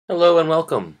Hello and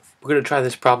welcome. We're going to try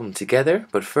this problem together,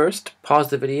 but first, pause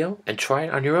the video and try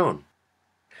it on your own.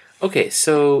 Okay,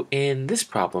 so in this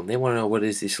problem, they want to know what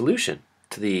is the solution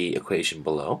to the equation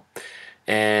below.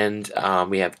 And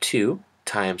we have 2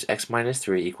 times x minus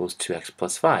 3 equals 2x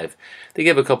plus 5. They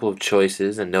give a couple of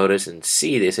choices, and notice in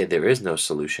C they say there is no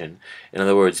solution. In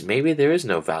other words, maybe there is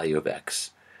no value of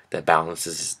x that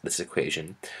balances this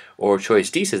equation. Or choice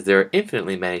D says there are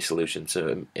infinitely many solutions,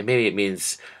 so maybe it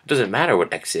means it doesn't matter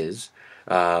what x is,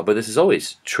 but this is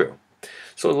always true.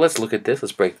 So let's look at this.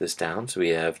 Let's break this down. So we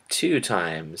have 2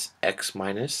 times x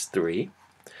minus 3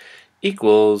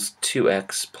 equals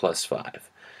 2x plus 5.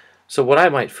 So what I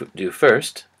might do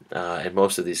first, and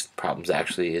most of these problems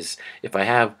actually, is if I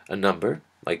have a number,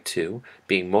 like 2,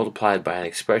 being multiplied by an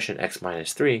expression x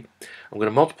minus 3, I'm going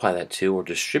to multiply that 2 or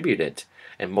distribute it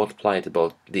and multiply it to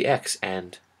both the x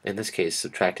and, in this case,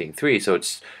 subtracting 3. So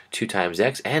it's 2 times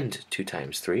x and 2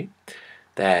 times 3.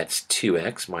 That's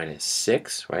 2x minus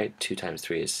 6, right? 2 times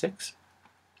 3 is 6.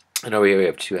 And over here we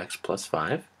have 2x plus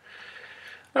 5.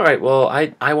 Alright, well,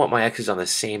 I want my x's on the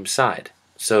same side.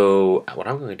 So what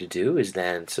I'm going to do is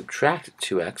then subtract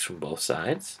 2x from both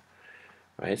sides,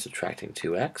 right? Subtracting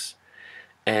 2x.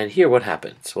 And here what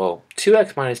happens? Well,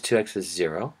 2x minus 2x is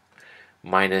 0.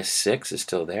 Minus 6 is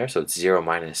still there, so it's 0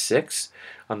 minus 6.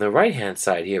 On the right-hand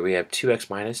side here, we have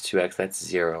 2x minus 2x, that's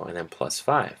 0, and then plus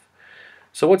 5.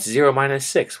 So what's 0 minus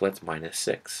 6? Well, that's minus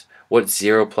 6. What's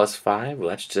 0 plus 5? Well,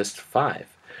 that's just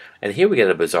 5. And here we get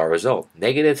a bizarre result.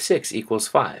 Negative 6 equals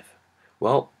 5.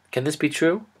 Well, can this be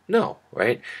true? No,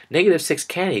 right? Negative 6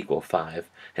 can't equal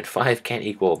 5, and 5 can't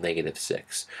equal negative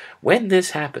 6. When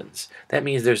this happens, that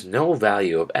means there's no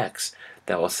value of x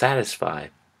that will satisfy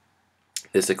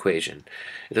this equation.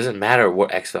 It doesn't matter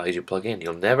what x values you plug in.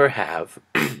 You'll never have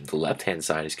the left-hand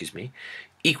side,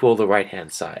 equal the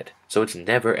right-hand side. So it's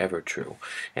never ever true.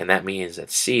 And that means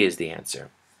that C is the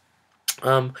answer.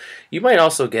 You might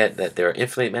also get that there are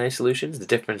infinitely many solutions. The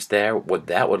difference there, what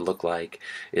that would look like,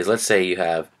 is let's say you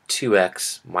have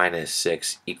 2x minus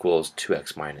 6 equals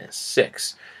 2x minus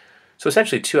 6. So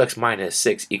essentially 2x minus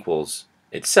 6 equals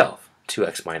itself,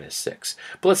 2x minus 6.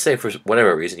 But let's say for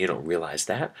whatever reason you don't realize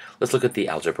that. Let's look at the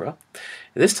algebra.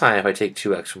 This time if I take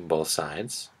 2x from both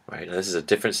sides, right, now this is a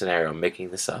different scenario, I'm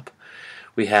making this up.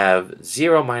 We have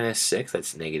 0 minus 6,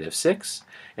 that's negative 6.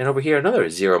 And over here another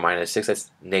 0 minus 6,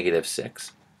 that's negative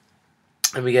 6.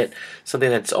 And we get something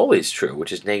that's always true,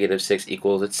 which is negative 6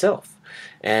 equals itself.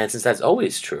 And since that's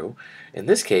always true, in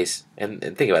this case, and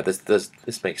think about this,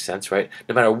 this makes sense, right?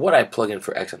 No matter what I plug in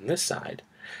for x on this side,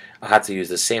 I'll have to use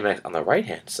the same x on the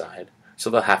right-hand side, so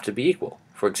they'll have to be equal.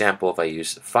 For example, if I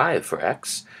use 5 for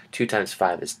x, 2 times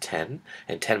 5 is 10,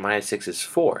 and 10 minus 6 is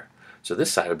 4. So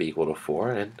this side would be equal to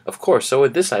 4, and of course, so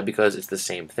would this side because it's the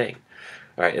same thing.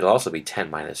 All right, it'll also be 10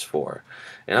 minus 4.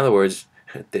 In other words,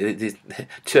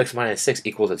 2x minus 6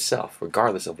 equals itself,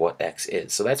 regardless of what x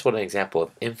is. So that's what an example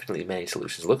of infinitely many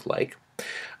solutions look like.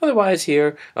 Otherwise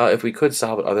here, if we could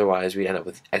solve it otherwise, we'd end up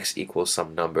with x equals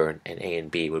some number, and a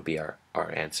and b would be our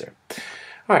answer.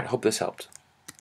 All right, hope this helped.